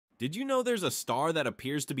Did you know there's a star that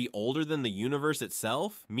appears to be older than the universe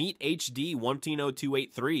itself? Meet HD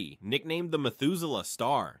 140283, nicknamed the Methuselah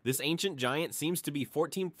star. This ancient giant seems to be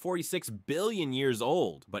 1446 billion years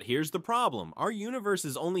old. But here's the problem. Our universe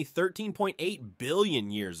is only 13.8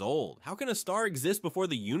 billion years old. How can a star exist before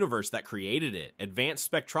the universe that created it?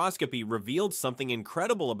 Advanced spectroscopy revealed something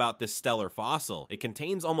incredible about this stellar fossil. It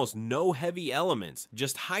contains almost no heavy elements,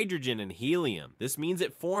 just hydrogen and helium. This means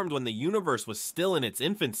it formed when the universe was still in its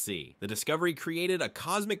infancy. The discovery created a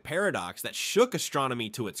cosmic paradox that shook astronomy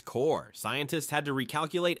to its core. Scientists had to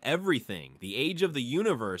recalculate everything, the age of the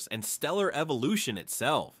universe and stellar evolution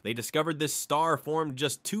itself. They discovered this star formed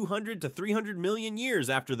just 200 to 300 million years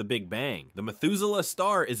after the Big Bang. The Methuselah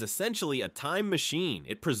star is essentially a time machine.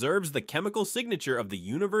 It preserves the chemical signature of the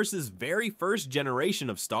universe's very first generation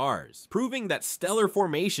of stars, proving that stellar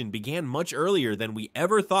formation began much earlier than we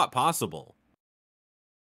ever thought possible.